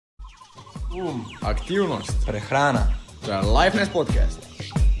Aktivnost, prehrana. to je Lifeness podcast.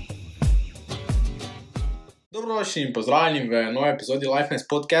 Dobrodošli in pozdravljeni v novi epizodi Lifeness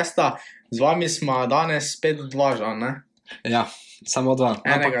podcasta. Z vami smo danes spet dva, Žan, ne? Ja, samo dva.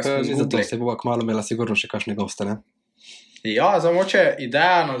 Enega smo Ni zato, izgubili. se bova kmalu imela sigurno še kakšne goste, ne? Ja, zdaj mogoče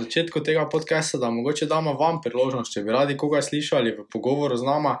ideja na začetku tega podcasta, da mogoče damo vam priložnost, če bi radi koga slišali v pogovoru z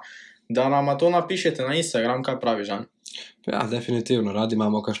nama, da nama to napišete na Instagram, kaj pravi, Žan. Ja, definitivno. Radi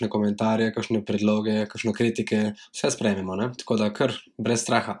imamo kakšne komentarje, kakšne predloge, kakšne kritike, vse sprejmemo, ne? Tako da kar brez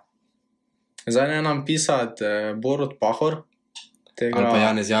straha. Zdaj ne nam pisati Borut Pahor, Ali pa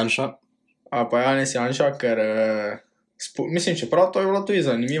Janez Janša. ali pa Janez Janša, ker mislim, čeprav to je bila tudi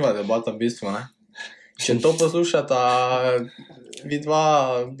zanimiva debata v bistvu, ne? Če to poslušata, vidva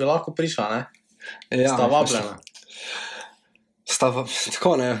bi lahko prišla, ne? Ja, Sta vabljena.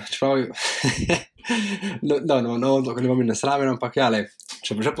 Tako, ne, čeprav... no, ne bom ne sramen, ampak ja, lej,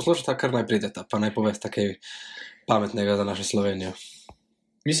 če že poslušata, kar naj prideta, pa naj povesta kaj pametnega za našo Slovenijo.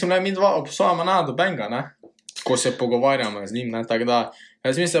 Mislim, da mi dva obsojamo na dobenga, ne? Ko se pogovarjamo z njim, ne? Tako da,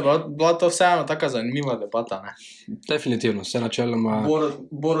 jaz mislim, da bila to vseeno taka zanimiva debata, ne? Definitivno, vse načeloma...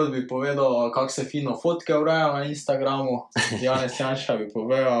 Borut bi povedal, kako se fino fotke ureja na Instagramu, Janez Janša bi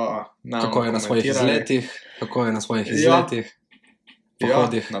povedal, Kako je na svojih izletih,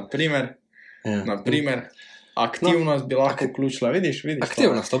 pohodih. Ja, naprimer, aktivnost bi lahko vključila, vidiš.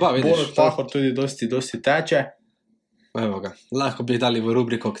 Aktivnost, oba, vidiš. Borut Pahor tudi dosti teče. Evo ga, lahko bi dali v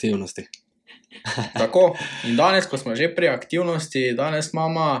rubriko aktivnosti. Tako, in danes, ko smo že pri aktivnosti, danes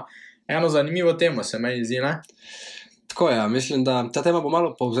imamo eno zanimivo temo, se meni zdi, ne? Tako je, mislim, da ta tema bo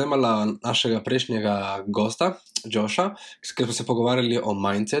malo povzemala našega prejšnjega gosta, Joša, ker smo se pogovarjali o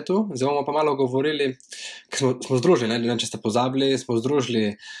mindsetu. Zdaj bomo pa malo govorili, ker smo združili, ne vem, če ste pozabili, smo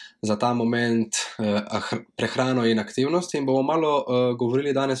združili za ta moment prehrano in aktivnost in bomo malo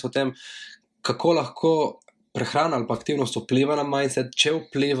govorili danes o tem, kako lahko prehrana ali pa aktivnost vpliva na mindset, če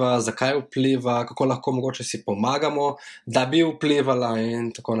vpliva, zakaj vpliva, kako lahko mogoče si pomagamo, da bi vplivala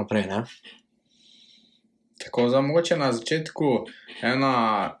in tako naprej, ne? Tako, zdaj mogoče na začetku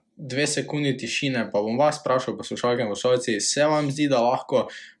 1-2 sekundi tišine, pa bom vas vprašal, poslušalke in poslušalci, se vam zdi, da lahko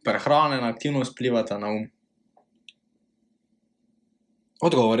prehrana in aktivnost vplivata na um?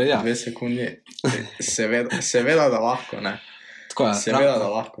 Odgovor je ja. 2 sekundi, seveda da lahko, ne? Tako je, Seveda da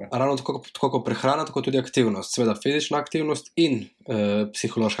lahko. Ravno tako kot prehrana, tako tudi aktivnost. Seveda fizična aktivnost in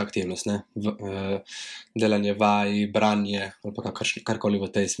psihološka aktivnost, ne? Delanje vaj, branje ali pa karkoli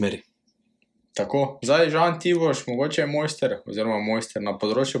v tej smeri. Tako, zdaj Žan, ti boš mogoče mojster na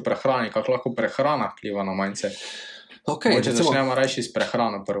področju prehrane, kako lahko prehrana vpliva na mindset. Okay, mogoče začnemo reči s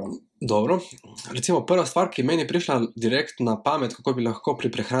prehrano prvo. Dobro, recimo prva stvar, ki meni prišla direkt na pamet, kako bi lahko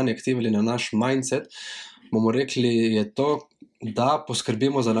pri prehrani aktivili na naš mindset, bomo rekli, je to, da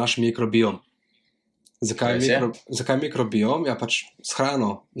poskrbimo za naš mikrobiom. Zakaj mikrobiom? Ja, pač s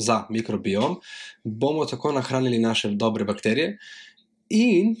hrano za mikrobiom bomo tako nahranili naše dobre bakterije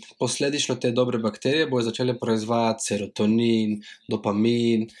in posledično te dobre bakterije bojo začele proizvajati serotonin,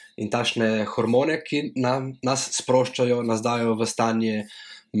 dopamin in takšne hormone, ki nas sproščajo, nas dajo v stanje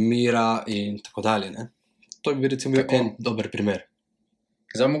mira in tako dalje, ne? To bi recimo bil en dober primer.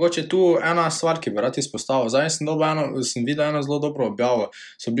 Zdaj, mogoče tu ena stvar, ki bi rad izpostavil. Zdaj sem videl eno zelo dobro objavo.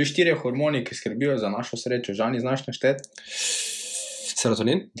 So bili 4 hormoni, ki skrbijo za našo srečo. Žani, znaš našteti?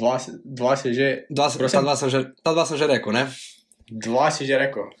 Serotonin? Dva si že... Ta dva sem že rekel, ne? 2 si že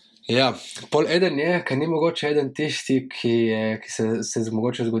rekel. Ja, pol eden je, ker ni mogoče eden tisti, ki se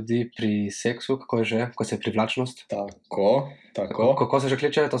mogoče zgodi pri seksu, kako je že, ko se je privlačnost. Tako. Kako se že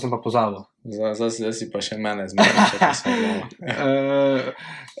kliče, to sem pa pozabil. Zdaj si pa še mene zmeril, če pa sem zelo.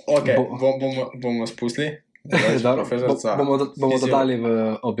 Ok, bomo spustili. Bomo dodali v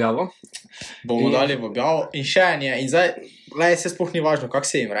objavo. Dali v objavo. In še en je, in zdaj, se sploh ni važno, kako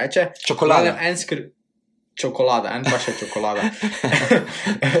se jim reče. Čokolada. Čokolada, pa še čokolada.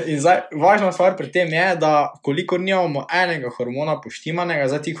 In zdaj, važna stvar pri tem je, da kolikor nimamo enega hormona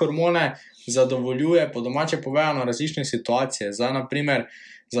poštimanega, zdaj ti hormone zadovoljuje po domače povedano različne situacije. Zdaj, naprimer,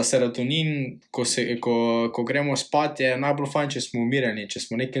 za serotonin, ko gremo spat, je najbolj fajn, če smo umirjeni, če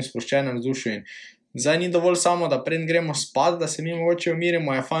smo v nekem sproščenem vzdušju. In zdaj ni dovolj samo, da preden gremo spat, da se mi mogoče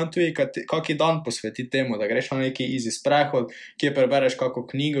umirimo, je fajn tudi kaki dan posveti temu, da greš na neki easy sprehod, kjer prebereš kako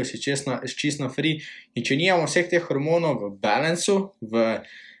knjigo, si čisto free. In če nimamo vseh teh hormonov v balansu, v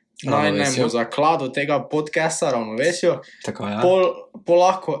najnemu zakladu tega podcasta, ravnovesju, pol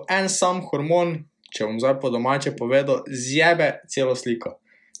lahko en sam hormon, če bom zdaj po domače povedal, zjebe celo sliko.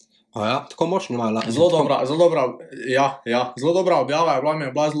 Ja, tako močno malo. Zelo dobra objava je bila, mi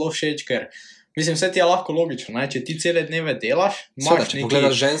je bila zelo všeč, ker Mislim, vse ti je lahko logično, ne? Če ti cele dneve delaš, Seveda, imaš če neki...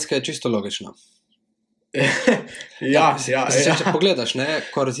 pogledaš ženske, je čisto logično. ja. Če pogledaš, ne,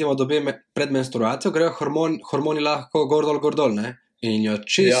 ko recimo dobi pred menstruacijo, grejo hormoni lahko gor dol, ne? In jo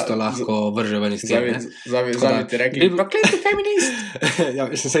čisto lahko vrže ven iz tega. Zavi ti rekli, prokleti feminist! Ja,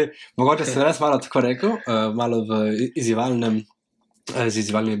 mislim, mogoče sem res malo tako rekel, malo z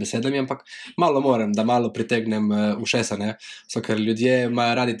izzivalnimi besedami, ampak malo moram, da malo pritegnem ušesa, ne? So, ker ljudje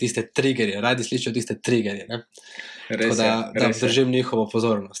imajo radi tiste triggerje, radi slišijo tiste triggerje, ne? Tako da držim njihovo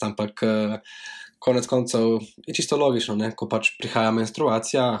pozornost, ampak konec koncev je čisto logično, ne? Ko pač prihaja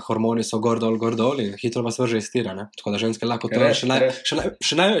menstruacija, hormoni so gor dol in hitro vas vrže iz tira, ne? Tako da ženske lahko to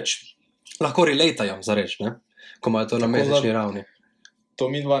še največ lahko relatajo za reč, ne? Ko imajo to na mesečni ravni. To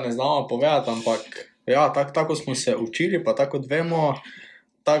mi dva ne znamo povedati, ampak ja, tako smo se učili, pa tako vemo,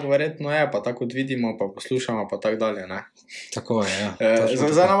 tako verjetno je, pa tako vidimo, pa poslušamo, pa tako dalje, ne? Tako je, ja.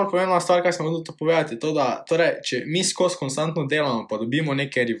 Zdaj najbolj pomembna stvar, kaj smo hodili to povedati, to da, torej, če mi skozi konstantno delamo, pa dobimo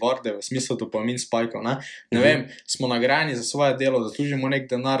neke rewarde v smislu dopamin spajkov, ne? Ne vem, smo nagrajeni za svoje delo, zaslužimo nek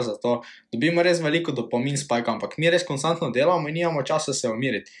denar za to, dobimo res veliko dopamin spajkov, ampak mi res konstantno delamo in nimamo časa se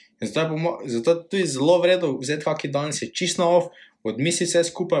umiriti. In zato tudi zelo vredo vzeti kaki dan si čisto off, odmisli vse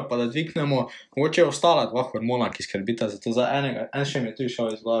skupaj, pa da dvignemo mogoče ostala dva hormona, ki skrbita za to. Za en še mi je tudi šel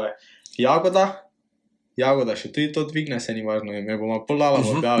iz glave. Jagoda, še tudi to dvigne, se ni važno, me bomo poldala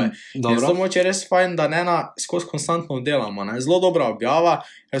v objave. In zato moče res fajn, da ne skozi konstantno delamo, ne. Zelo dobra objava,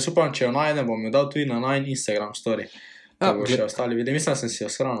 jaz upam, če jo najdem, bom jo dal tudi na najin Instagram story. Da bo še ostali videli, mislim, da sem si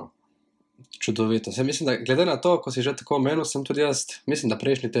jo shranil. Čudovito. Mislim, da glede na to, ko si že tako omenil, sem tudi jaz, mislim, da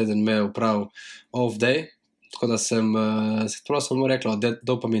prejšnji teden imel prav off day, tako da sem samo rekla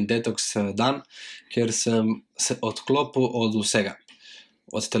dopamin detox dan, kjer sem se odklopil od vsega.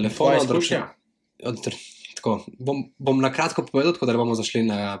 Od telefona, tako, bom na kratko povedal, tako da ne bomo zašli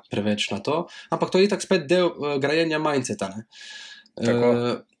preveč na to, ampak to je itak spet del grajenja mindseta, ne?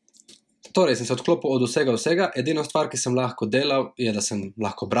 Torej, sem se odklopil od vsega, edina stvar, ki sem lahko delal, je, da sem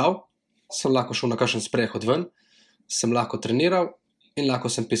lahko bral, sem lahko šel na kakšen sprehod ven, sem lahko treniral in lahko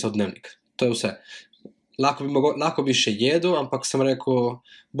sem pisal dnevnik. To je vse. Lahko bi še jedel, ampak sem rekel,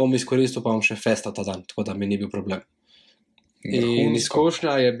 bom izkoristil, pa bom še festal ta dan, tako da mi ni bil problem. In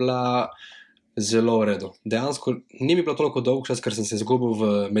izkušnja je bila zelo v redu. Dejansko ni mi bilo toliko dolg čas, ker sem se izgubil v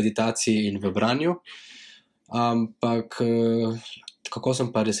meditaciji in v branju, ampak kako sem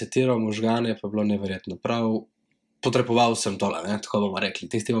pa resetiral možgane, pa je bilo neverjetno. Prav potreboval sem tole, ne, tako bomo rekli.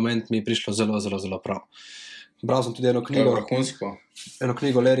 Tisti moment mi je prišlo zelo, zelo, zelo prav. Bral sem tudi eno knjigo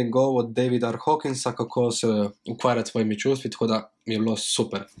Letting Go od Davida R. Hawkinsa, kako se ukvarjati s svojimi čustvi, tako da mi je bilo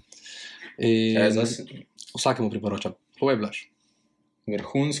super. In vsakemu priporočam. Povej, Blaž.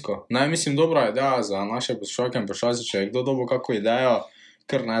 Vrhunsko. Mislim, dobra ideja za naše poslušalke in poslušalce, če je kdo dobil kako idejo,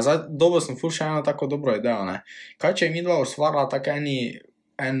 ker ne, dobil sem ful še eno tako dobro idejo, ne. Kaj če je mi dva ustvarila tako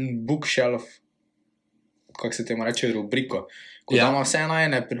en bookshelf, kako se temu reče, rubriko, ko damo vse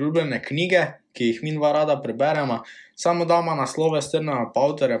najne priljubljene knjige, ki jih mi dva rada preberemo, samo damo naslove, strnemo pa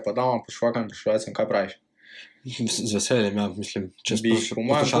avtorje, pa damo poslušalkam in poslušalcem, kaj praviš? Z veseljem, ja, mislim,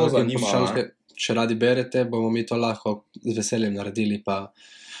 poslušalke, če radi berete, bomo mi to lahko z veseljem naredili, pa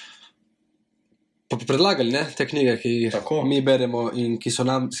predlagali, ne, te knjige, ki mi beremo in ki se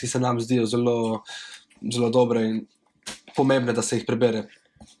nam zdijo zelo, zelo dobre in pomembne, da se jih prebere.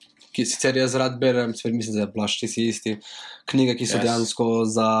 Sicer jaz rad berem, mislim, da je Blaž ti isti, knjige, ki so dejansko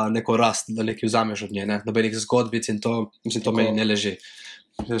za neko rast, da nekaj vzameš od nje, ne, nobenih zgodbic in to, mislim, to meni ne leži.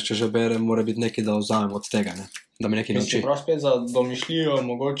 Če že berem, mora biti nekaj, da vzamem od tega, ne, da me nekaj nauči. Mislim, prav spet za domišljijo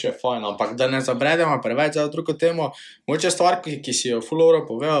mogoče fajn, ampak da ne zabredemo preveč za drugo temo, mogoče stvar, ki si jo ful dobro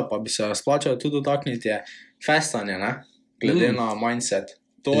povedal, pa bi se splačalo tudi dotakniti, je festanje, ne, glede na mindset.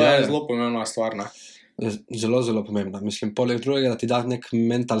 To je zelo pomembna stvar, ne. Zelo, zelo pomembna. Mislim, poleg drugega, da ti da nek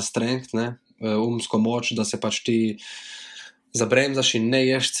mental strength, ne, umsko moč, da se pač ti zabremzaš in ne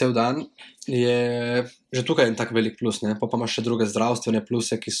ješ cel dan, je že tukaj en tak velik plus, ne. Pa imaš še druge zdravstvene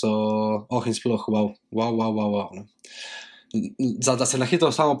pluse, ki so in sploh wow, ne. Da se na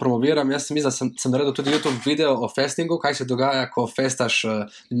hitro samo promoviram, jaz mislim, da sem naredil tudi YouTube video o fastingu, kaj se dogaja, ko festaš,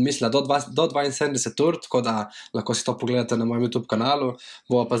 mislim, do 72 ur, tako da lahko si to pogledate na mojem YouTube kanalu,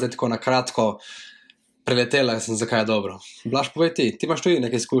 bo pa zdaj tako na kratko preletela, sem zakaj je dobro. Blaž, povej ti imaš tudi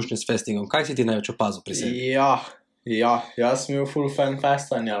neke izkušnje s fastingom, kaj si ti največ opazil pri sebi? Ja, jaz sem bil full fan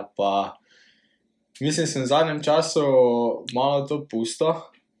festanja, pa mislim, sem v zadnjem času malo to pusto,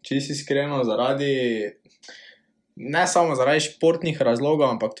 čisto iskreno, ne samo zaradi športnih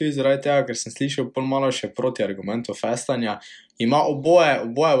razlogov, ampak tudi zaradi tega, ker sem slišal pol malo še proti argumentu festanja. Ima oboje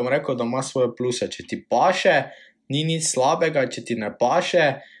bom rekel, da ima svoje pluse. Če ti paše, ni nič slabega, če ti ne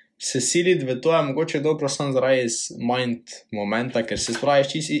paše, se siliti v to je mogoče dobro samo zaradi iz mind momenta, ker se spraviš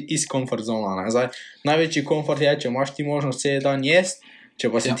čist iz comfort zona. Ne? Zdaj, največji komfort je, če imaš ti možnost cel dan jesti,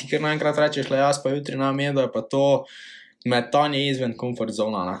 če pa si ti kar naenkrat rečeš, le jaz pa jutri nam jedo, pa to metanje izven comfort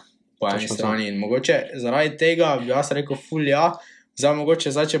zona, ne? Po eni strani. In mogoče zaradi tega bi jaz rekel ful ja, zdaj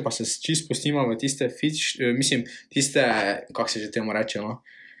mogoče če pa se čist spustimo v tiste tiste, kako se že temu reče, no?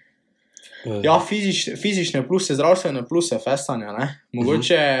 Ja, fizične pluse, zdravstvene pluse festanja, ne?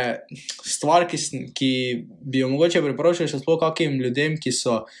 Mogoče stvar, ki bi jo mogoče priporočil še sploh kakim ljudem, ki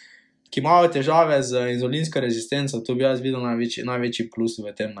imajo težave z inzulinsko rezistenco, to bi jaz videl največji plus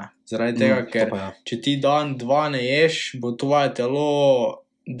v tem, ne? Zaradi tega, ker če ti dan, dva ne ješ, bo tvoje telo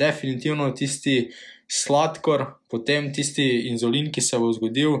definitivno tisti sladkor, potem tisti inzulin, ki se bo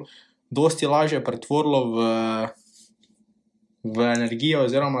zgodil, dosti lažje pretvorilo v energijo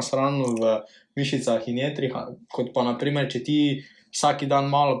oziroma shranilo v mišicah in jetrih, kot pa naprimer, če ti vsaki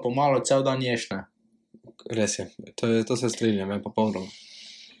dan malo po malo cel dan ješ, ne? Res je, to se strinjam, je popolnoma.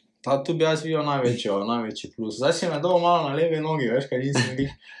 Tu bi jaz videl največji plus. Zdaj si me dal malo na levi nogi, veš, ker nisem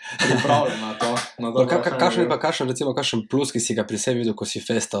bil pripravljen na to. Kakšen plus, ki si ga pri sebi videl, ko si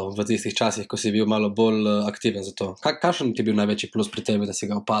festal v tistih časih, ko si bil malo bolj aktiven za to? Kakšen ti je bil največji plus pri tebi, da si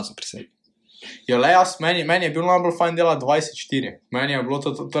ga opazil pri sebi? Ja, le meni je bil najbolj fajn delati 24. Meni je bilo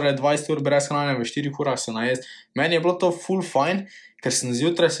to, torej 20 ur brez hrane, v 4 urah se najesti. Meni je bilo to full fajn, ker sem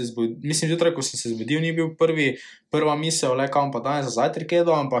zjutraj ko sem se zbudil, ni bil prva misel, le kam pa danes za zajtrk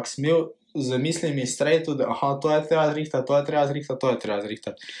jedo, ampak sem bil z mislimi straight tudi, to je treba zrihtati, to je treba zrihtati, to je treba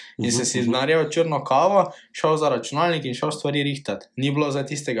zrihtati. In sem si naredil črno kavo, šel za računalnik in šel stvari rihtati. Ni bilo za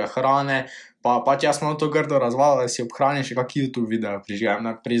tistega hrane, pač jaz imam to grdo razvalo, da si ob hrani še kak YouTube video prižgem.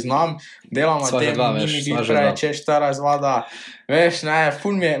 Priznam, delam na tem, ni mi bil prečeš ta razvada, veš, ne,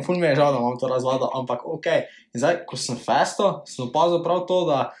 ful mi je žal, da imam to razvado, ampak okej. In zdaj, ko sem festal, sem opazil prav to,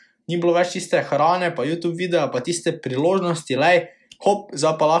 da ni bilo več tiste hrane, pa YouTube videa, pa tiste priložnosti, lej, hop,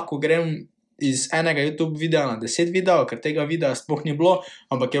 zdaj pa lahko grem iz enega YouTube videa na 10 videov, ker tega videa sploh ni bilo,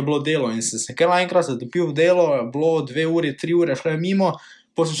 ampak je bilo delo in sem se kar naenkrat zatopil v delo, je bilo 2 uri, 3 ure šle mimo,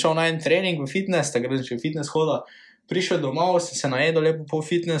 potem sem šel na en trening v fitness, takrat sem še v fitness hodil, prišel domov, sem se najedel lepo po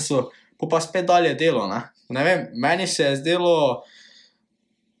fitnessu, pa spet dalje delo, ne. Ne vem, meni se je zdelo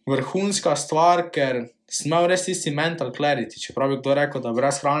vrhunska stvar, ker sem imel res tisti mental clarity, čeprav bi kdo rekel, da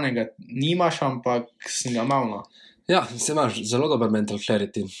brez hranega nimaš, ampak sem ga imel, no. Ja, se imaš zelo dober mental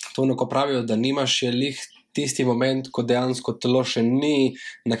clarity. To ko pravijo, da nimaš je lih tisti moment, ko dejansko telo še ni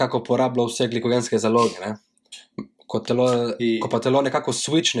nekako porabilo vse glikogenske zaloge, ne. Ko pa telo nekako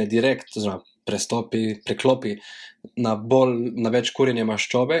switchne direkt, preklopi na več kurjenje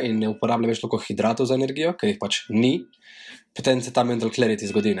maščobe in ne uporablja več toliko hidratov za energijo, ker jih pač ni, potem se ta mental clarity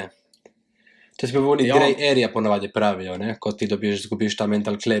zgodi, ne. To se bi grey area ponavadi pravijo, ne, ko ti zgubiš ta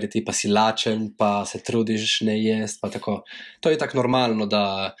mental clarity, pa si lačen, pa se trudiš ne jest, pa tako. To je tako normalno,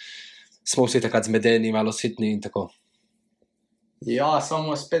 da smo vsi takrat zmedeni, malo sitni in tako. Ja,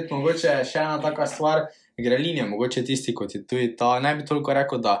 samo spet mogoče še ena taka stvar, grelinje, mogoče tisti, kot je tudi ta, ne bi toliko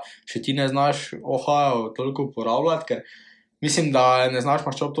rekel, da še ti ne znaš toliko uporabljati, ker mislim, da ne znaš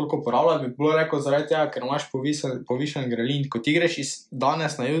maščob toliko uporabljati, bi bilo rekel zaradi tega, ker imaš povišen grelin. Ko ti greš iz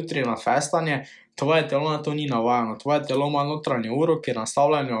danes na jutri na festanje, tvoje telo na to ni navajeno. Tvoje telo ima notranjo uro, ki je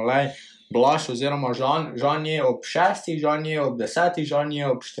nastavljeno, blaž oziroma Žan je ob 6, Žan je ob 10, Žan je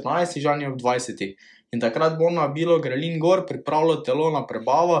ob 14, Žan je ob 20. In takrat bo nabilo grelin gor, pripravilo telo na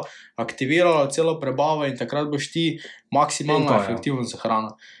prebavo, aktiviralo celo prebavo in takrat boš ti maksimalno efektiven za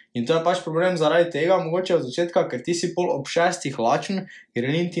hrano. In to je pač problem zaradi tega, mogoče od začetka, ker ti si pol ob 6 lačen,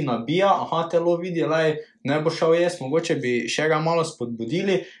 grelin ti nabija, telo vidi, ne bo šel jest, mogoče bi še ga malo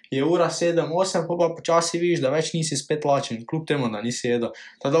spodbudili, je ura 7-8, pa počasi vidiš, da več nisi spet lačen, kljub temu, da nisi jedel.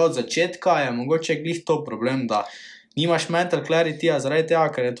 Teda od začetka je mogoče glih to problem, da nimaš mental clarity, zaradi tega,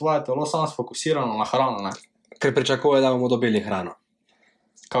 ker je tvoje telo samo sfokusirano na hrano, ne. Ker pričakuje, da bomo dobili hrano.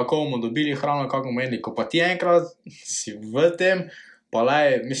 Kako bomo dobili hrano, kako bomo jedli, ko pa ti enkrat si v tem, pa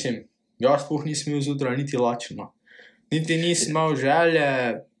mislim, jaz sploh nisem bil zjutraj niti lačen, no. Niti nisem imel želje,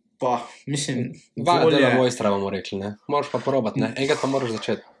 pa mislim, volje. Dela mojstra, bomo rekli, ne. Moraš pa probati, ne. Enkrat pa moraš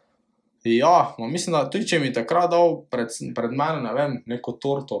začeti. Ja, mislim, da tudi če mi takrat dal pred mene, ne vem, neko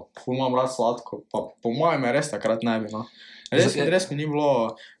torto, ful imam rad sladko, pa po mojem je res takrat ne bi, no. Res mi ni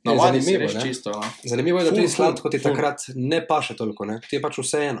bilo, navadi si res čisto, no. Zanimivo je, da tudi sladko ti takrat ne paše toliko, ne. Ti je pač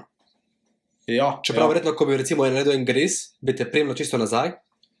vseeno. Ja. Čeprav verjetno, ko bi recimo naredil en griz, bi te primilo čisto nazaj,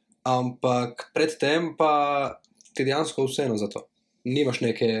 ampak predtem pa ti dejansko vseeno za to. Nimaš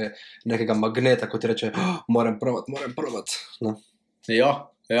nekega magneta, ko ti reče, moram provat, no.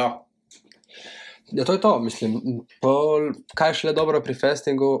 Ja. Ja, to je to, mislim. Kaj je šele dobro pri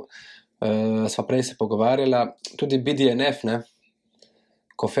fastingu, sva prej se pogovarjala, tudi BDNF, ne?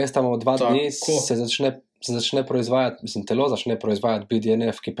 Ko festamo 2 dni, se začne proizvajati, mislim, telo začne proizvajati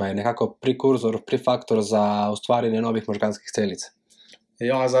BDNF, ki pa je nekako prekurzor, prefaktor za ustvarjanje novih možganskih celic.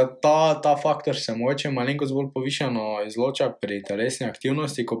 Ja, za ta faktor se mogoče malenkost bolj povišano izloča pri telesni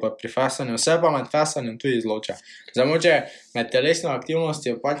aktivnosti, ko pa pri fastanju, vse pa med fastanjem tudi izloča. Zdaj mogoče med telesno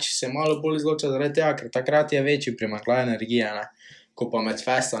aktivnostjo pač se malo bolj izloča zaradi tega, ker takrat je večji primanjkljaj energije, ne? Ko pa med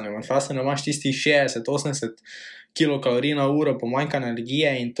fastanjem. Med fastanjem imaš tistih 60-80 kilokalorij na uro pomanjkanja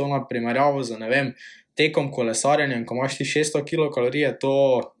energije in to na primerjavo z, ne vem, tekom kolesarjenjem, ko imaš ti 600 kilokalorije, to,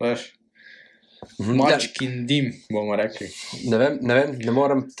 veš, mačkin dim, bomo rekli. Ne vem, ne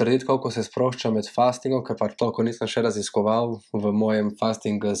morem trditi, koliko se sprošča med fastingom, ker pač toliko nisem še raziskoval v mojem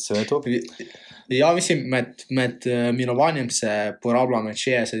fasting svetu. Ja, mislim, med mirovanjem se porablja med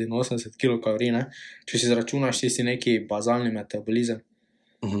 60 in 80 kilokalorij, ne? Če si zračunaš tisti neki bazalni metabolizem.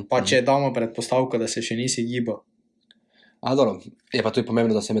 Pa če damo predpostavko, da se še nisi gibal. Dobro, je pa tudi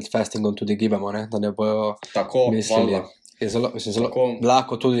pomembno, da se med fastingom tudi gibamo, ne? Da ne bojo Tako, mislili. valjda. Je zelo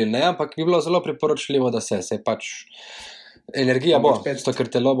lahko tudi ne, ampak bi bilo zelo priporočljivo, da se pač energija bo, zato ker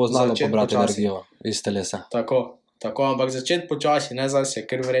telo bo znalo pobrati energijo iz telesa. Tako, ampak začeti počasi, ne zdaj se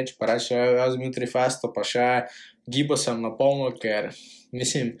kar vreči, pa reči, jaz sem jutri festo, pa še gibal sem na polno, ker,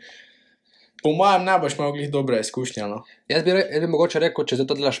 mislim, po mojem ne boš imel glih dobre izkušnje, no. Jaz bi mogoče rekel, če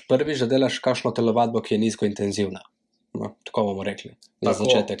to delaš prvič, da delaš kakšno telovadbo, ki je nizko intenzivna. No, tako bomo rekli. Za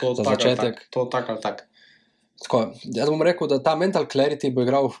začetek. To tako ali tako. Tako, jaz bom rekel, da ta mental clarity bi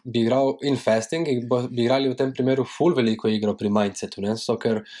igral in fasting in bi igrali v tem primeru ful veliko igro pri mindsetu, ne? So,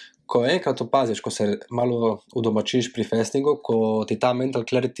 ker ko enkrat opaziš, ko se malo udomačiš pri fastingu, ko ti ta mental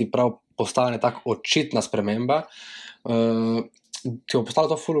clarity prav postane tako očitna sprememba, ti bo postalo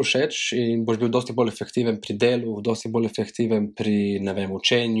to ful všeč in boš bil dosti bolj efektiven pri delu, dosti bolj efektiven pri, ne vem,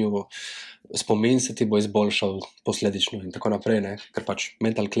 učenju, spomin se ti bo izboljšal posledično in tako naprej, ne? Ker pač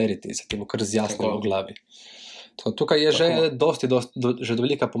mental clarity se ti bo kar zjasnilo v glavi. Tukaj je že že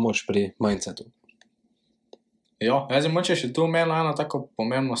velika pomoč pri mindsetu. Ja, jaz bi moče še tu omenila eno tako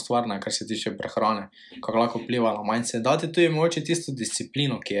pomembno stvar, ne, kar se tiče prehrane, kako lahko vpliva na mindset. Dati tudi moče tisto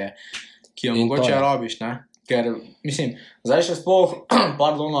disciplino, ki jo mogoče rabiš, ne. Ker, mislim, zdaj še sploh,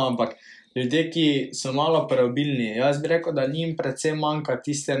 pardon, ampak ljudje, ki so malo preobilni, jaz bi rekel, da njim predvsem manjka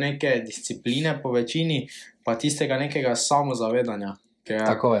tiste neke discipline po večini, pa tistega nekega samozavedanja. Ker,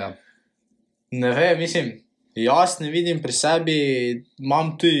 tako je. Ne vem, mislim, jaz ne vidim pri sebi,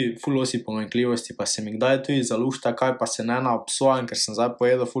 imam tudi ful osi pomanjkljivosti, pa se mi kdaj tudi zalušta, kaj pa se ne naobsojam, ker sem zdaj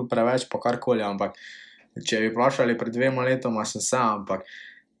pojedel ful preveč, pa karkoli, ampak če bi vprašali pred 2 letoma, sem se, ampak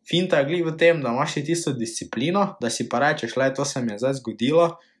finta je glih v tem, da imaš tisto disciplino, da si pa rečeš, to se mi je zdaj zgodilo,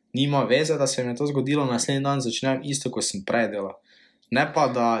 nima veze, da se mi je to zgodilo, naslednji dan začnem isto, kot sem prej delal. Ne pa,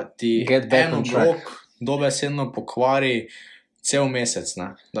 da ti eno blok dobesedno pokvari cel mesec,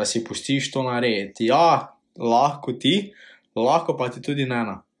 ne? Da si pustiš to narediti. Ja, lahko pa ti tudi ne,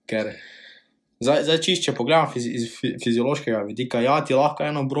 ker zdaj čišče pogledam iz fiziološkega vidika, ja, ti lahko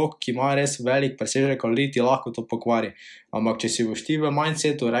eno obrok, ki ima res velik presežek kalorij, ti lahko to pokvari, ampak če si boš ti v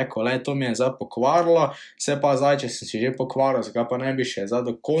mindsetu rekel, to mi je zdaj pokvarilo, se pa zdaj, če sem si že pokvaril, zakaj pa ne bi še zdaj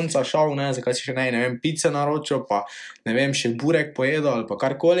do konca šel, ne, zakaj si še ne vem, pice naročil, pa ne vem, še burek pojedel ali pa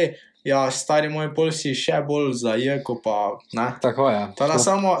karkoli, ja, stari moj, pol si še bolj zajeko, pa ne. Tako je. Tada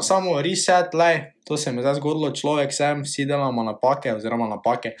samo reset, to se mi zdaj zgodilo, človek sem, vsi delamo napake,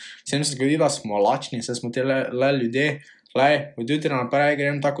 sem se zgodila, smo lačni, vse smo te le ljudje, od jutra naprej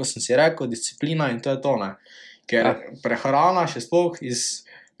grem tako, sem si rekel, disciplina in to je to, ne. Ker prehrana še sploh iz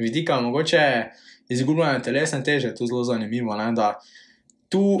vidika mogoče izgubljanja telesne teže, to zelo zanimivo, ne, da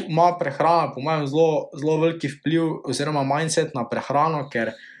tu ima prehrana po mojem zelo veliki vpliv oziroma mindset na prehrano,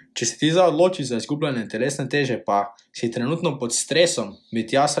 ker če se ti zdaj odločiš za izgubljanje telesne teže, pa si trenutno pod stresom, bi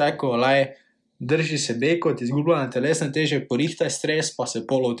ti jaz rekel, drži se kot izgubljanje telesne teže, porihtaj stres, pa se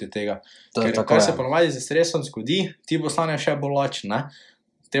poloti tega. Ker kar se ponovadi z stresom zgodi, ti postaneš še bolj lačen, ne?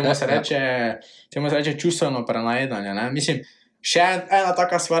 Temu se reče čustveno prenajedanje, ne? Mislim, še ena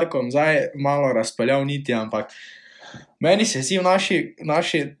taka stvar, ko bom zdaj malo razpeljal niti, ampak meni se zdi v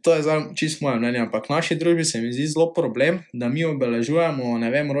naši, to je zdaj čisto moje mnenje, ampak v naši družbi se mi zdi zelo problem, da mi obeležujemo, ne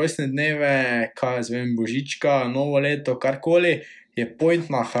vem, rojstne dneve, božička, novo leto, karkoli, je point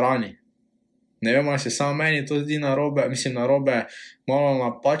na hrani. Ne vem, ali se samo meni to zdi narobe, malo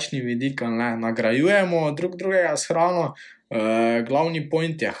napačni vidik, ne, nagrajujemo drugega s hrano, glavni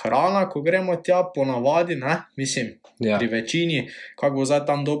point je hrana, ko gremo tja ponavadi, ne, mislim, pri večini, kako bo zdaj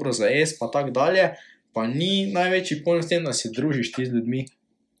tam dobro za jesti, pa tako dalje, pa ni največji point s tem, da si družiš ti z ljudmi.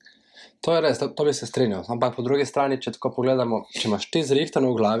 To je res, to bi se strinjal. Ampak po drugi strani, če tako pogledamo, če imaš ti zrihtano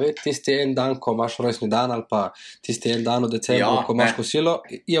v glavi, tisti en dan, ko imaš rojstni dan, ali pa tisti en dan v decembru, ko imaš kosilo,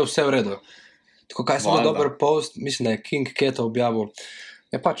 je vse v redu. Tako kaj sem dober post, mislim, da je King Keto objavil.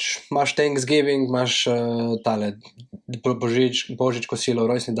 Je pač, imaš Thanksgiving, imaš tale božič kosilo,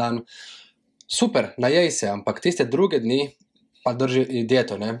 rojstni dan. Super, najej se, ampak tiste druge dni pa drži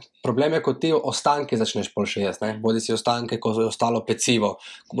dieto, ne. Problem je, ko ti ostanke začneš pol še jesti, ne. Bodi si ostanke, ko je ostalo pecivo,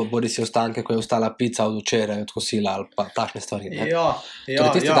 bodi si ostanke, ko je ostala pica od včeraj, od kosila ali pa takšne stvari, ne.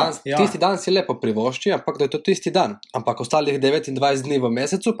 Tisti dan si lepo privošči, ampak da je to tisti dan. Ampak ostalih 29 dni v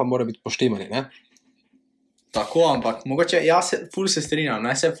mesecu pa mora biti poštimani, ne. Tako, ampak mogoče, ful se strinjam,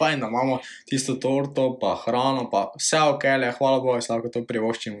 ne, se fajn, da imamo tisto torto, pa hrano, pa vse okej, hvala Bogu, se lahko to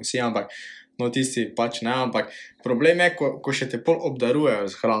privoščimo vsi, ampak no tisti pač ne, ampak problem je, ko še te pol obdarujejo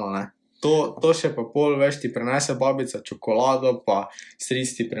z hrano, ne. To še pa pol, veš, ti prinese babica čokolado, pa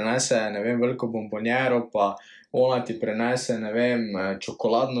stric ti prinese, ne vem, veliko bombonjero, pa ona ti prinese, ne vem,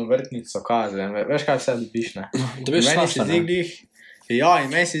 čokoladno vrtnico, veš kaj vse dobiš, ne. Dobiš svašta, ne. Ja,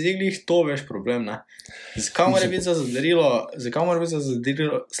 in meni se zdi glih to, veš, problem, ne. Zakaj mora biti za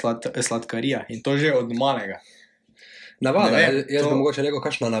zadarilo sladkarija in to že od malega. Navada, jaz bi mogoče rekel,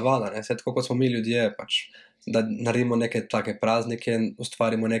 kakšna navada, ne, vse tako kot smo mi ljudje, pač, da naredimo neke take praznike,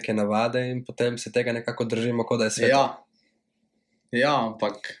 ustvarimo neke navade in potem se tega nekako držimo, kot da je svet. Ja,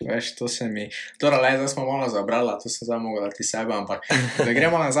 ampak, veš, to se mi, torej, zdaj smo malo zabrala, to sem zdaj mogel dati sebe, ampak, da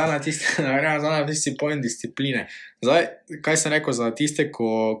gremo nazaj na tisti pojem discipline. Zdaj, kaj sem rekel za tiste,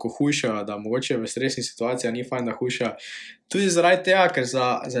 ko hujšajo, da mogoče v stresni situaciji ni fajn, da hujšajo, tudi zaradi tega, ker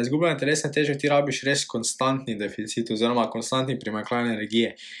za izgubljanje telesne teže ti rabiš res konstantni deficit oziroma konstantni primanjkljaj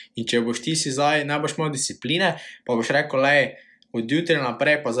energije. In če boš ti si zdaj, ne boš imel discipline, pa boš rekel, od jutri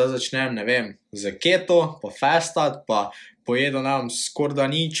naprej pa zdaj začnem, ne vem, z keto, pa fastat, pa pojedo nam skorda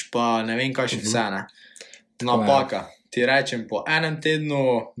nič, pa ne vem kaj še vse, ne. Napaka. Ti rečem, po enem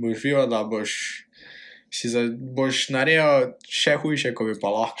tednu boš videl, da boš naredil še hujše, ko bi pa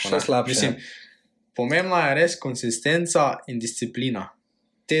lahko. Še slabše. Mislim, pomembna je res konsistenca in disciplina.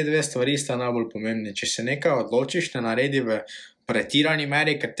 Te dve stvari sta najbolj pomembni. Če se nekaj odločiš, ne naredi v pretirani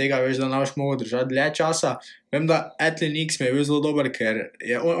meri, ker tega veš, da ne boš mogel držati dlje časa. Vem, da Athlean X mi je bil zelo dober, ker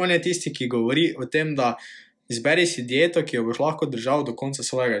on je tisti, ki govori o tem, da izberi si dieto, ki jo boš lahko držal do konca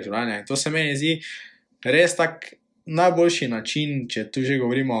svojega življenja. In to se meni zdi res tak najboljši način, če tu že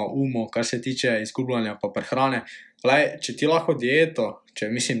govorimo o umu, kar se tiče izgubljanja pa prehrane. Če ti lahko dieto,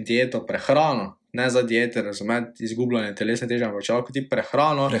 prehrano, ne za diete, razumeti, izgubljanje telesne teže, ampak če lahko ti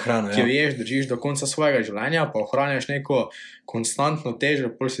prehrano, ki jo ješ, držiš do konca svojega življenja, pa ohranjaš neko konstantno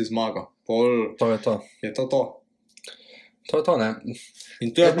težo, pol si zmagal. To je to. Je to to. To je to, ne.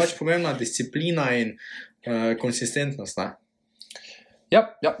 In tu je pač pomembna disciplina in konsistentnost, ne.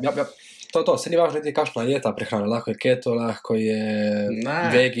 Ja. To je to, se ni važno niti kakšna dieta prehrana, lahko je keto, lahko je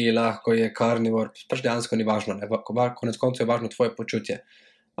vegi, lahko je karnivor, pač dejansko ni važno, ne, konec koncev je važno tvoje počutje.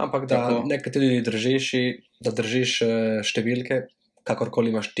 Ampak da nekaj tudi držiš, da držiš številke,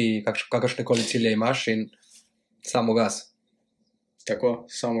 kakorkoli imaš ti, kakršnekoli cilje imaš in samo gas. Tako,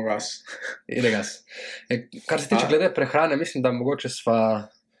 samo gas. Ide gas. Kar se tiče glede prehrane, mislim, da mogoče sva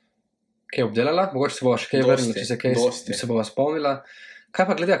kaj obdelala, mogoče se bova še kaj vrnila, če se kaj se bova spomnila. Kaj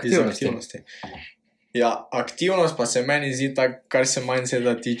pa glede aktivnosti? Ja, aktivnost pa se meni zdi tak, kar se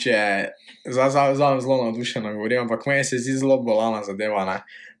mindseta tiče, zdaj zelo navdušeno govorim, ampak meni se zdi zelo bolana zadeva, ne.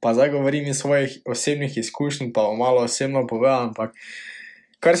 Pa zdaj govorim iz svojih osebnih izkušenj, pa malo osebno povedam, ampak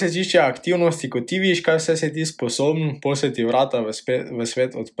kar se tiče aktivnosti, ko ti vidiš, kaj vse si ti sposoben, pol se ti vrata v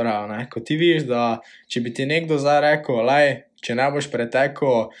svet odprejo, ne. Ko ti vidiš, da če bi ti nekdo zdaj rekel, če ne boš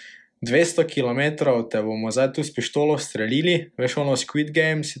pretekel 200 kilometrov, te bomo zdaj tu s pištolo strelili, veš ono Squid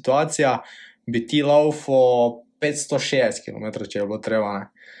Game situacija, bi ti laufo 560 kilometrov, če je bilo treba, ne.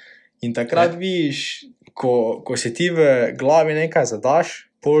 In takrat vidiš, ko si ti v glavi nekaj zadaš,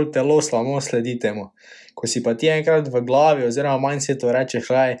 pol telo samo sledi temu. Ko si pa ti enkrat v glavi oziroma mindsetu rečeš,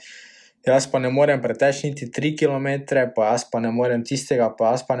 jaz pa ne morem preteči niti 3 kilometre, pa jaz pa ne morem tistega,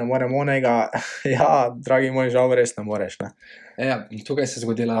 pa jaz pa ne morem onega, ja, dragi moj, žal res ne moreš, ne. Ja, tukaj se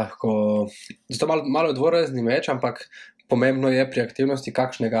zgodi lahko, zato malo dvorazni meč, ampak pomembno je pri aktivnosti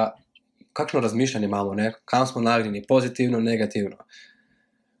kakšno razmišljanje imamo, ne, kam smo nagnjeni, pozitivno, negativno.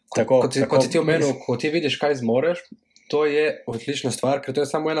 Kot si ti omenil, ko ti vidiš, kaj zmoreš, to je odlična stvar, ker to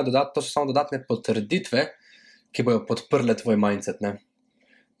so samo dodatne potrditve, ki bojo podprle tvoj mindset, ne.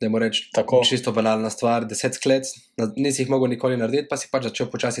 Dajmo reči, čisto banalna stvar, 10 sklec, nisi jih mogel nikoli narediti, pa si pač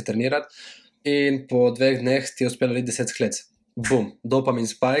začel počasi trenirati in po 2 dneh ti je uspelo narediti 10 sklec. Bum, dopamin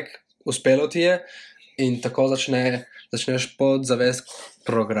spike, uspelo ti je in tako začneš podzavest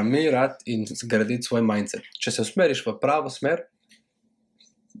programirati in zgraditi svoj mindset. Če se usmeriš v pravo smer,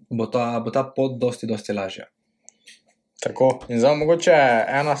 bo ta pot dosti lažja. Tako, in zdaj mogoče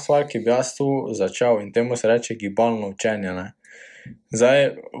ena stvar, ki bi jaz tu začel, in temu se reče gibalno učenje, ne.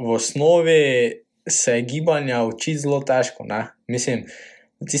 Zdaj, v osnovi se gibanja učiti zelo težko, ne. Mislim,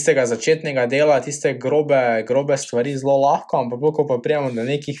 tistega začetnega dela, tiste grobe stvari zelo lahko, ampak ko pa prijemo do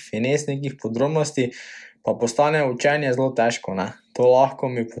nekih fines, nekih podrobnosti, pa postane učenje zelo težko, ne. To lahko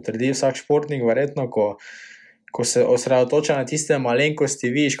mi potrdi vsak športnik, verjetno, ko se osredotoča na tiste malenkosti,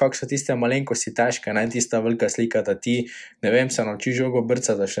 vidiš, kako so tiste malenkosti težke, ne, tista velika slika, da ti, ne vem, se naučiš žogo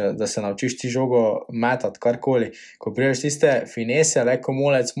brcati, da se naučiš ti žogo metati, karkoli. Ko priješ tiste finese, leko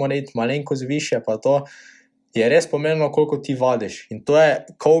molec mora iti malenkost više, pa to je res pomembno, koliko ti vadiš. In to je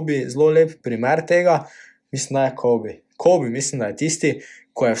Kobe zelo lep primer tega, mislim, da je Kobe, mislim, da je tisti,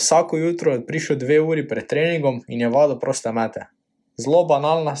 ko je vsako jutro prišel 2 uri pred treningom in je vadil proste mete. Zelo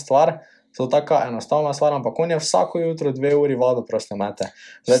banalna stvar, zelo taka enostavna stvar, ampak on je vsako jutro 2 uri vadil proste mete.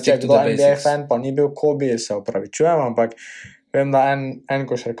 Zdaj, če je kdo NBA fan, pa ni bil Kobe, se opravičujem, ampak vem, da en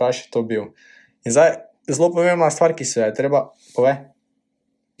košarkaš je to bil. In zdaj, zelo pomembna stvar, ki se je treba, povej.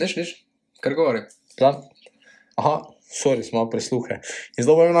 Nič, kar govori. Aha, sorry, smo presluhe. In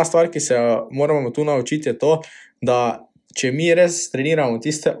zelo pomembna stvar, ki se moramo tu naučiti, je to, da če mi res treniramo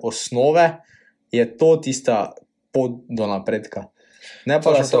tiste osnove, je to tista pot do napredka. Ne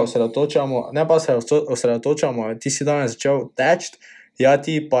pa se osredotočamo, ti si danes začel teči, ja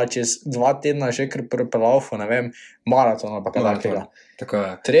ti pa čez 2 tedna že kar prepelaufu, ne vem, maraton ali pa kaj takega. Tako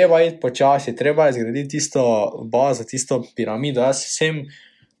je. Treba iti počasi, treba je zgraditi tisto bazo, tisto piramido. Jaz vsem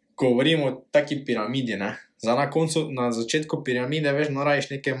govorim o taki piramidi, ne. Za na začetku piramide, veš, moraš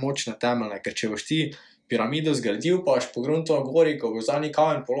neke močne temelje, ker če boš ti piramido zgradil, pa boš pogruntal gori, ko boš zadnji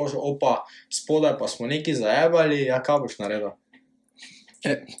kamen položil, opa, spodaj pa smo nekaj zajebali, ja, kaj boš naredil?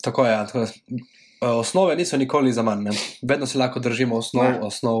 Tako je. Osnove niso nikoli za manj, ne. Vedno se lahko držimo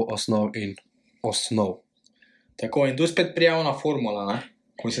osnov in osnov. Tako, in tu spet prijavna formula, ne.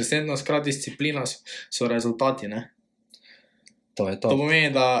 Konsistentnost krat disciplina so rezultati, ne. To je to. To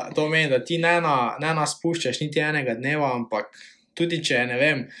pomeni, da ti ne naspuščaš niti enega dneva, ampak tudi če, ne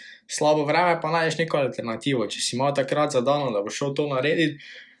vem, slabo vreme, pa najdeš neko alternativo. Če si imel takrat zadano, da boš šel to narediti,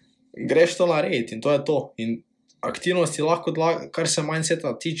 greš to narediti in to je to. In aktivnosti lahko, kar se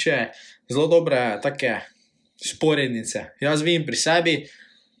mindseta tiče, zelo dobre take sporednice. Jaz vidim pri sebi,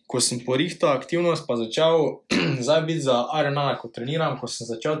 ko sem porihtal aktivnost, pa začel zdaj biti za Ironmana, ko treniram, ko sem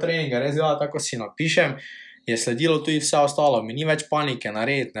začel trening, res delati, tako si napišem, je sledilo tudi vse ostalo. Mi ni več panike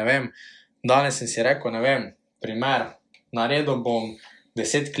narediti, ne vem, danes sem si rekel, ne vem, primer, naredil bom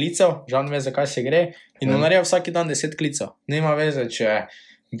 10 klicev, žal ne ve, zakaj se gre, in naredil vsaki dan 10 klicev. Nema veze, če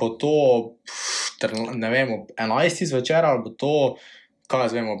bo to, ne vem, ob 11 zvečer, ali bo to, kaj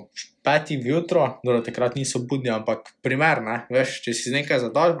jaz vem, ob 5 vjutro, dobro, takrat niso budni, ampak primer, ne, veš, če si nekaj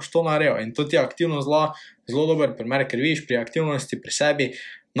zadaš, boš to naredil. In to ti je aktivno zelo dober primer, ker vidiš pri aktivnosti pri sebi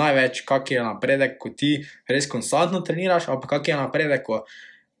največ, kak je napredek, ko ti res konstantno treniraš, ali pa kak je napredek, ko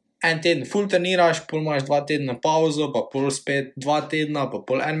en teden full treniraš, pol imaš 2 tedna pauzo, pa pol spet 2 tedna, pa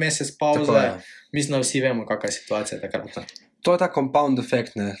pol en mesec pauze. Mislim, da vsi vemo, kakva je situacija takrat. To je ta compound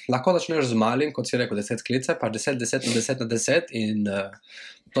efekt, ne. Lahko začneš z malim, kot si rekel, 10 klice, pa 10 na 10 in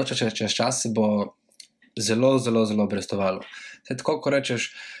to čez čas se bo zelo obrestovalo. Tako, ko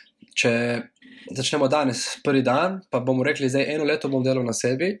rečeš, če začnemo danes prvi dan, pa bomo rekli, zdaj 1 leto bom delal na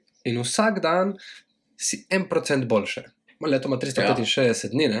sebi in vsak dan si 1% boljše. Leto ima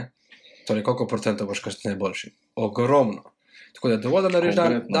 365 dni, ne? Torej, koliko procentov boš kasneje boljši? Ogromno. Tako da dovolj, da narediš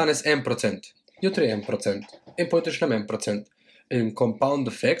danes 1%, jutri 1%, in pojutrišnjem 1%. In compound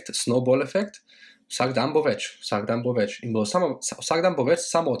efekt, snowball efekt, vsak dan bo več. In vsak dan bo več,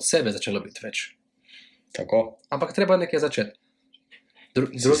 samo od sebe začelo biti več. Tako. Ampak treba nekaj začeti.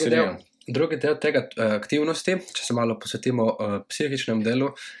 Drugi del tega aktivnosti, če se malo posvetimo psihičnemu delu,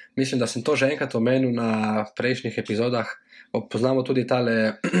 mislim, da sem to že enkrat omenil na prejšnjih epizodah. Poznamo tudi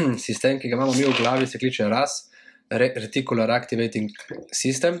tale sistem, ki ga imamo mi v glavi, se kliče RAS, Reticular Activating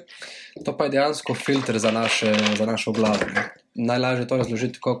System. To pa je dejansko filter za našo glavo. Najlažje to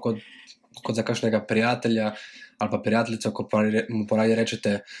razložiti kot za kakšnega prijatelja ali pa prijateljico, ko mu poradi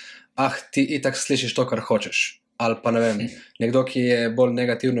rečete, ti itak slišiš to, kar hočeš. Ali pa ne vem, nekdo, ki je bolj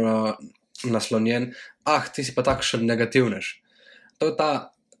negativno naslonjen, ti si pa takšen negativnež.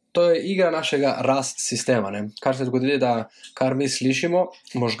 To je igra našega RAS sistema, ne? Kar se zgodi, da kar mi slišimo,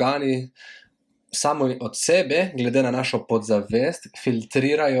 možgani samo od sebe, glede na našo podzavest,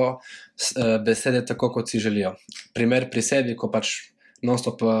 filtrirajo besede tako, kot si želijo. Primer pri sebi, ko pač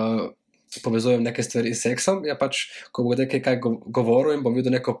non-stop povezujem neke stvari s seksom, ja pač, ko bo nekaj kaj govoril in bom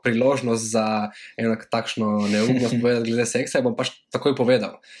videl neko priložnost za eno takšno neumnost povedati glede seksa, bom pač takoj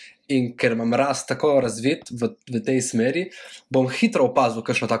povedal. In ker imam tako razvit v tej smeri, bom hitro opazil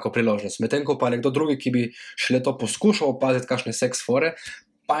kakšno tako priložnost. Medtem ko pa nekdo drugi, ki bi šele to poskušal opaziti, kakšne seks fore,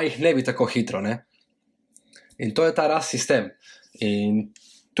 pa jih ne bi tako hitro, ne. In to je ta RAS sistem. In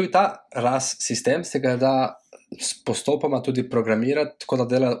tudi ta RAS sistem se ga da postopoma tudi programirati, tako da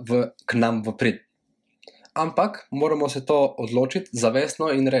dela k nam v prid. Ampak moramo se to odločiti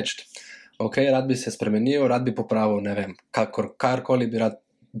zavestno in reči, ok, rad bi se spremenil, rad bi popravil, ne vem, karkoli bi rad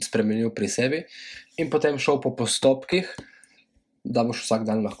spremenil pri sebi in potem šel po postopkih, da boš vsak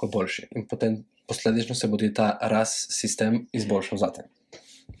dan lahko boljši. In potem posledično se bo tudi ta RAS sistem izboljšal zate.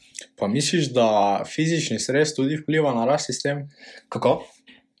 Pa misliš, da fizični stres tudi vpliva na RAS sistem? Kako?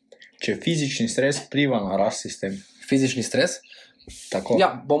 Če fizični stres vpliva na RAS sistem. Fizični stres? Tako,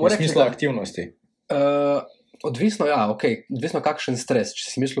 Ja, bomo v rekli, smislu da aktivnosti. odvisno, ja, ok, odvisno kakšen stres. Če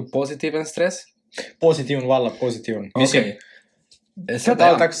si mislil pozitiven stres? Pozitiven, valjda pozitiven. Mislim,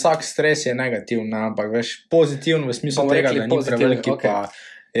 Seveda, tak vsak stres je negativen, ampak veš, pozitiven v smislu Bomo tega, rekli da ni pozitiven, preveliki ok. pa...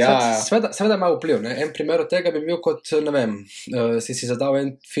 Seveda ima vpliv. Ne? En primer od tega bi bil kot, ne vem, si zadal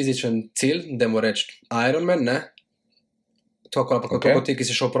en fizičen cilj, da mu reči Ironman, ne? Tako kot ti, ki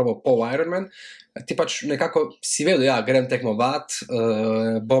si šel probal pol Ironman, ti pač nekako si vedel, ja, grem tekmovat,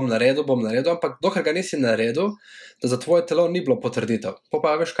 bom naredil, ampak dokler ga nisi naredil, da za tvoje telo ni bilo potrditev.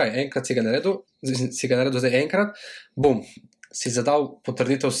 Pa veš kaj, enkrat si ga naredil zdaj enkrat, bum, si zadal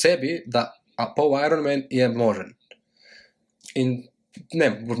potrditev sebi, da pol Ironman je možen. In ne,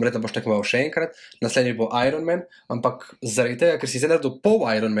 verjetno boš tekmoval še enkrat, naslednji bo Ironman, ampak zaradi tega, ker si zdaj naredil pol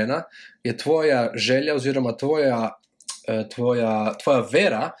Ironmana, je tvoja želja oziroma tvoja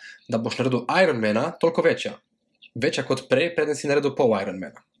vera, da boš naredil Ironmana, toliko večja. Večja kot prej, preden si naredil pol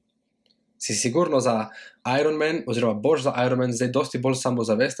Ironmana. Si sigurno za Ironman, oziroma boš za Ironman zdaj dosti bolj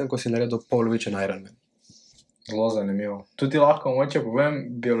samozavesten, ko si naredil polovičen Ironman. Zelo zanimivo. Tudi lahko moče povem,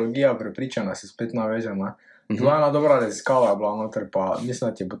 biologija prepričana se spet naveže, ne? Bila ena dobra raziskava je bila noter, pa mislim,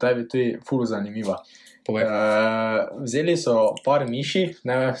 da ti bo tebi tudi ful zanimiva. Vzeli so par miši,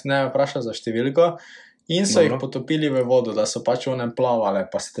 ne me vprašal za številko, in so jih potopili v vodo, da so pač one plavale,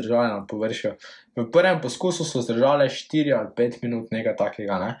 pa se držale na površju. V prvem poskusu so zdržale 4 ali 5 minut nekaj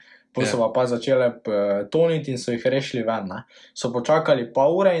takega, ne. Potem so pa začele toniti in so jih rešili ven, ne. So počakali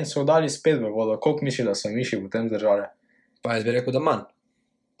pol ure in so dali spet v vodo. Koliko misli, da so miši potem zdržale? Pa jaz bi rekel, da manj.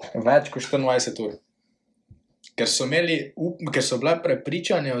 Več kot 24 ur. Ker so bile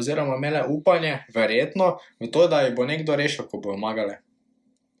prepričane oziroma imele upanje, verjetno, v to, da jih bo nekdo rešil, ko bojo magale.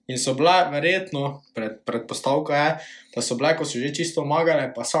 In so bile verjetno, predpostavka je, da so bile, ko so že čisto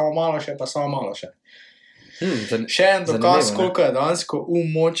magale, pa samo malo še. Še en dokaz, koliko je dejansko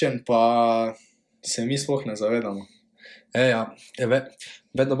močen, pa se mi sploh ne zavedamo.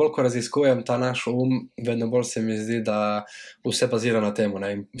 Vedno bolj, ko raziskujem ta naš vedno bolj se mi zdi, da vse bazira na temu,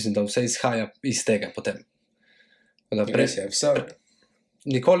 ne? Mislim, da vse izhaja iz tega potem. Res je, vse.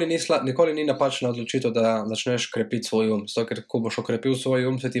 Nikoli ni napačna odločitev, da začneš krepiti svoj zato ker ko boš okrepil svoj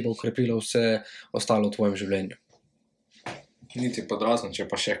se ti bo okrepilo vse ostalo v tvojem življenju. Niti podrazno, če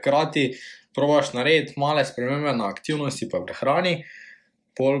pa še hkrati probaš narediti male spremembe na aktivnosti pa prehrani,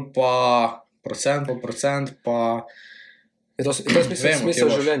 pol pa procent po procent pa... Je to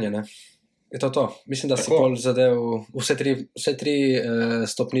smisel življenja, ne? Je to. Mislim, da si pol zadev vse tri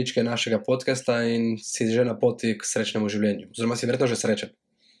stopničke našega podcasta in si že na poti k srečnemu življenju. Oziroma si verjetno že srečen.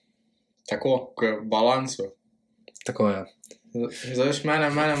 Tako, k balansu. Tako, ja. Zdaj,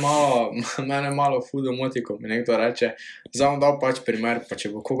 mene malo fudo moti, ko mi nekdo reče, zdaj bom dal pač primer, pa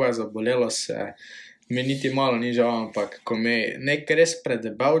če bo koga zabolelo, se mi niti malo ni žal, ampak ko mi nek res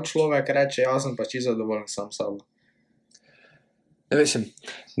predebel človek reče, jaz sem pač zadovoljen sam sabo. Mislim,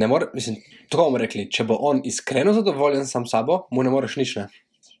 tako bomo rekli, če bo on iskreno zadovoljen sam sabo, mu ne moreš nič, ne?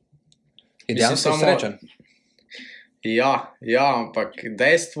 Idealno srečen. Ja, ampak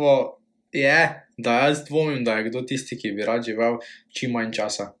dejstvo je, da jaz dvomim, da je kdo tisti, ki bi rad živel čim manj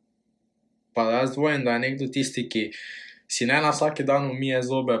časa. Pa jaz dvomim, da je nekdo tisti, ki si ne na vsaki dan umije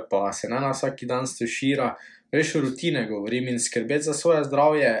zobe, pa se ne na vsaki dan stušira. Veš, rutine govorim in skrbeti za svoje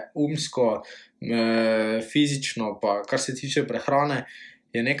zdravje, umsko, fizično, pa kar se tiče prehrane,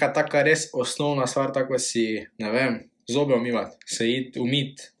 je neka taka res osnovna stvar, tako si, ne vem, zobe umivati, se iti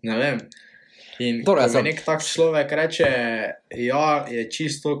umiti, ne vem. In ko mi nek tak človek reče, ja, je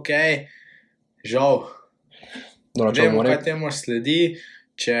čisto okej, žal. Vemo, kaj temu sledi,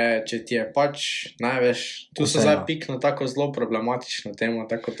 če ti je pač, največ, tu so Vseeno. zdaj pikno tako zelo problematično temo,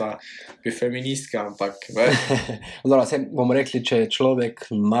 tako da bi feministka, ampak, veš, Dobro, saj bomo rekli, če je človek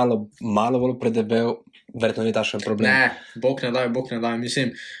malo bolj predebel, verjetno ni takšen problem. ne, bog ne daj,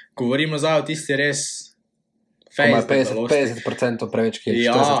 mislim, govorimo zdaj o tisti res Ko ima face debelosti. 50% preveč kil,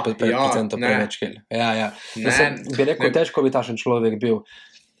 Ja, 40% ne. preveč kil. Ja. Ne, Bi rekel, ne. težko bi takšen človek bil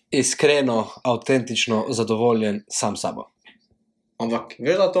iskreno, avtentično zadovoljen sam sabo. Ampak,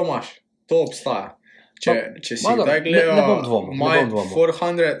 veš, da to imaš, to obstaja. Če si malo, kdaj ne gledal bom dvomil, My ne bom dvomil.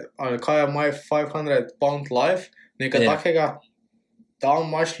 400, ali kaj je My 500 Pound Life, nekaj Ja. takega, tam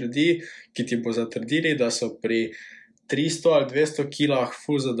imaš ljudi, ki ti bo zatrdili, da so pri 300 ali 200 kilah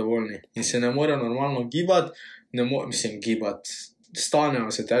ful zadovoljni in se ne morejo normalno gibati, gibati,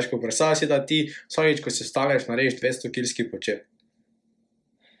 stanejo se težko, predstavljaj si, da ti vsakič, ko se staneš, narediš 200 kilski počep.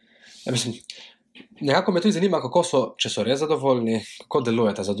 Ja, mislim, nekako me tudi zanima, kako so, če so res zadovoljni, kako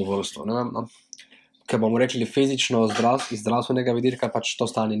deluje ta zadovoljstvo. Ne vem, no. Ker bomo rekli fizično, iz zdravstvenega vidika, pač to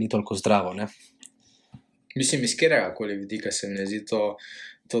stanje ni toliko zdravo. Ne? Mislim, iz katerega koli vidika se mi ne zdi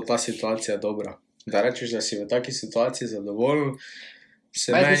ta situacija dobra. Da rečeš, da si v taki situaciji zadovoljen,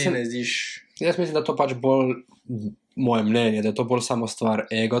 se Jaz meni mislim- ne zdiš. Jaz mislim, da to pač bolj, moje mnenje, da je to bolj samo stvar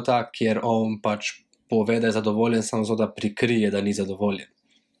egota, kjer on pač pove, da je zadovoljen, samo zato, da prikrije, da ni zadovoljen.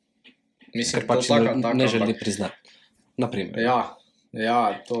 Mislim, Ker pač to tako ali tako, ne želi ampak- priznati. Naprimer. Ja,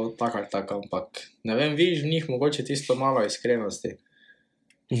 to tako ali tako, ampak ne vem, vidiš v njih mogoče tisto malo iskrenosti.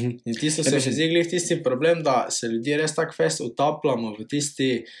 Mhm. In tisto Ja, se mi mislim- zdi glih tisti problem, da se ljudje res tako fest utapljamo v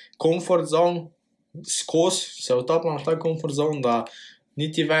tisti comfort zone, skozi se utapljamo v ta comfort zone, da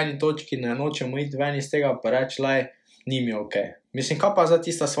niti v eni točki ne nočemo iti ven iz tega, pa reči, lej, ni mi ok. Mislim, kaj pa za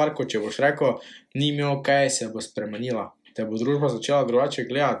tista stvar, ko če boš rekel, ni mi ok, se bo spremenila. Te bo družba začela drugače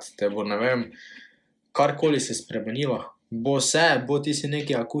gledati, te bo, ne vem, karkoli se spremenilo. Bo ti si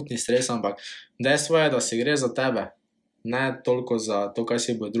neki akutni stres, ampak dejstvo je, da se gre za tebe. Ne toliko za to, kaj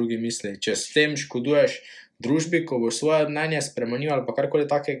si bo drugi misli. Če s tem škoduješ družbi, ko boš svoje mnenje spremenil ali pa karkoli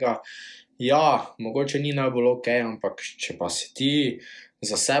takega, ja, mogoče ni najbolj ok, ampak če pa si ti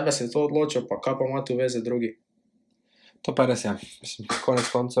za sebe se to odločil, pa kaj pa ima tu veze drugi? To pa res je. Mislim, konec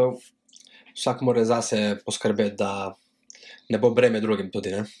koncev, vsak mora zase poskrbeti, da ne bo breme drugim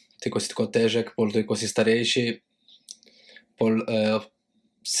tudi. Ne? Ti, ko si tako težek, pol tudi, ko si starejši, pol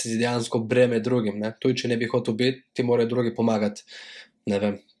si dejansko breme drugim. Ne? Tudi, če ne bi hotel biti, ti morajo drugi pomagati, ne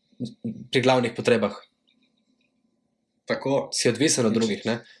vem, pri glavnih potrebah. Tako. Si odvisen od drugih,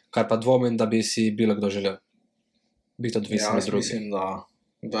 ne? Kar pa dvomim, da bi si bilo kdo želel biti odvisen Ja, od jaz drugih. mislim,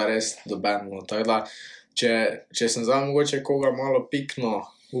 da res dobeno. Tako da, če sem zdaj mogoče koga malo pikno,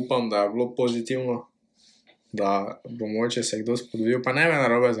 upam, da je bilo pozitivno, da bo mogoče se kdo spodbudil, pa ne me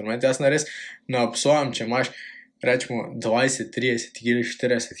narobe razumeti, jaz ne res ne obsojam, če imaš, rečemo, 20, 30 kil,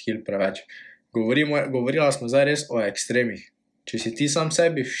 40 kil preveč. Govorila smo zdaj res o ekstremih. Če si ti sam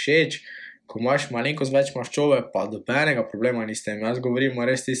sebi všeč, ko imaš malenkost več maščobe, pa dobenega problema ni s tem. Jaz govorim o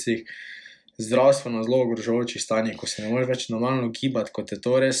res tistih zdravstveno zelo ogrožajočih stanjih, ko se ne moreš več normalno gibati, ko te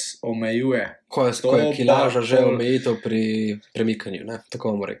to res omejuje. Ko je To kilaža pa že pol- omejitev pri premikanju, ne?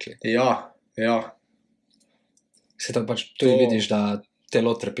 Tako bomo rekli. Ja. Se tam pač tudi To- vidiš, da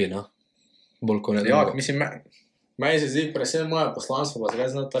telo trpi, no? Bolj kot ne Ja, drugo. mislim, meni se zdi predvsem moje poslanstvo, pa zakaj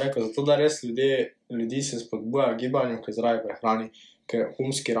sem to rekel, zato da res ljudi se spodbuja gibanju, k zdravi prehrani, k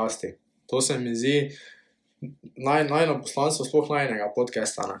umski rasti. To se mi zdi najno poslanstvo, sploh najnega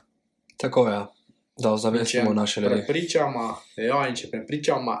podcasta. Ne? Tako je, da ozavestimo naše ljudi. In če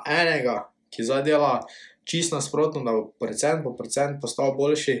prepričamo enega, ki zdaj dela čisto nasprotno, da bo procent po procent postal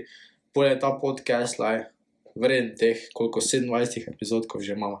boljši, pol je ta podcast vreden teh, koliko 27 epizod, ko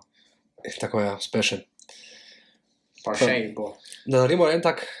že imamo. Tako je, uspešen. Pa še jih bo. Da naredimo en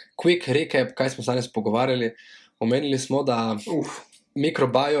tak quick recap, kaj smo se danes pogovarjali. Omenili smo, da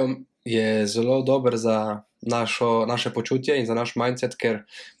mikrobiom je zelo dober za naše počutje in za naš mindset, ker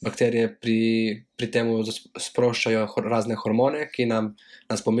bakterije pri tem sproščajo razne hormone, ki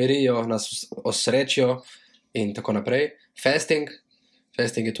nas pomirijo, nas osrečijo in tako naprej. Fasting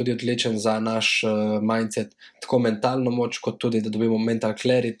je tudi odličen za naš mindset, tako mentalno moč, kot tudi, da dobimo mental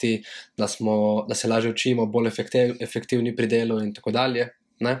clarity, da se lažje učimo, bolj efektivni pri delu in tako dalje.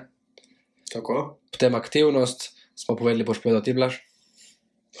 Ne? Tako? Potem aktivnost, smo povedali, boš povedal ti, Blaž?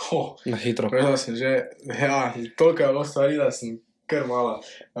 Na hitro. Povedal sem že, ja, toliko je bilo stvari, da sem kar malo.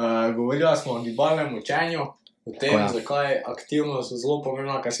 Govorila smo o gibalnem učenju, o tem, zakaj je aktivnost zelo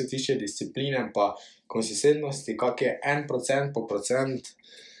pomembna, kar se tiče discipline pa konsistentnosti, kak je 1% po procent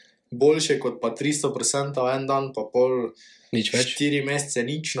boljše kot pa 300% v en dan, pa pol Nič več. 4 mesece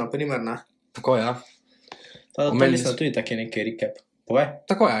nič, naprimer, ne? Tako, ja. To mislim tudi taki neki recap. Povej.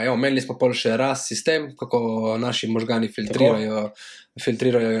 Tako je, imeli smo pol še RAS sistem, kako naši možgani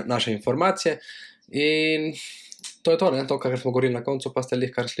filtrirajo naše informacije in to je to, ne? To, kar smo govorili na koncu, pa ste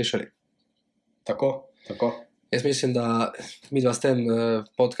lih kar slišali. Tako. Jaz mislim, da mi dva s tem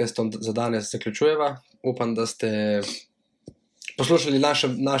podcastom za danes zaključujeva. Upam, da ste poslušali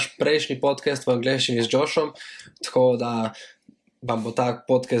naš prejšnji podcast v angleščini z Joshom, tako da vam bo ta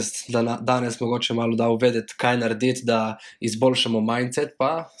podcast danes mogoče malo dal vedeti, kaj narediti, da izboljšamo mindset,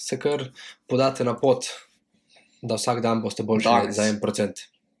 pa se kar podate na pot, da vsak dan boste boljši za 1%.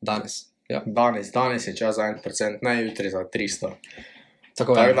 Danes. Ja. Danes je čas za 1%, ne jutri za 300.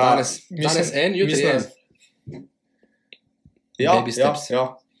 Tako je, danes en, jutri en. Baby steps.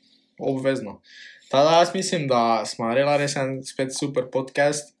 Ja, obvezno. Tada jaz mislim, da smo naredili res en spet super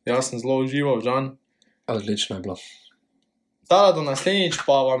podcast. Jaz sem zelo užival, Žan. Odlično je bilo. Tada do naslednjič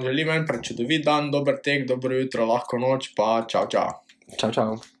pa vam želim en prečudovit dan, dober tek, dobro jutro, lahko noč, pa čau.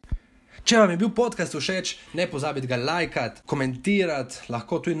 Čau. Če vam je bil podcast všeč, ne pozabite ga lajkati, komentirati,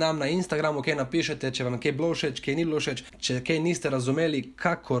 lahko tudi nam na Instagramu kaj napišete, če vam je kaj bilo všeč, kaj ni bilo všeč, če kaj niste razumeli,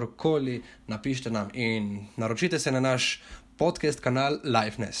 kakorkoli napišite nam in naročite se na naš podcast kanal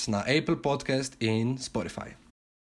Lifeness na Apple Podcast in Spotify.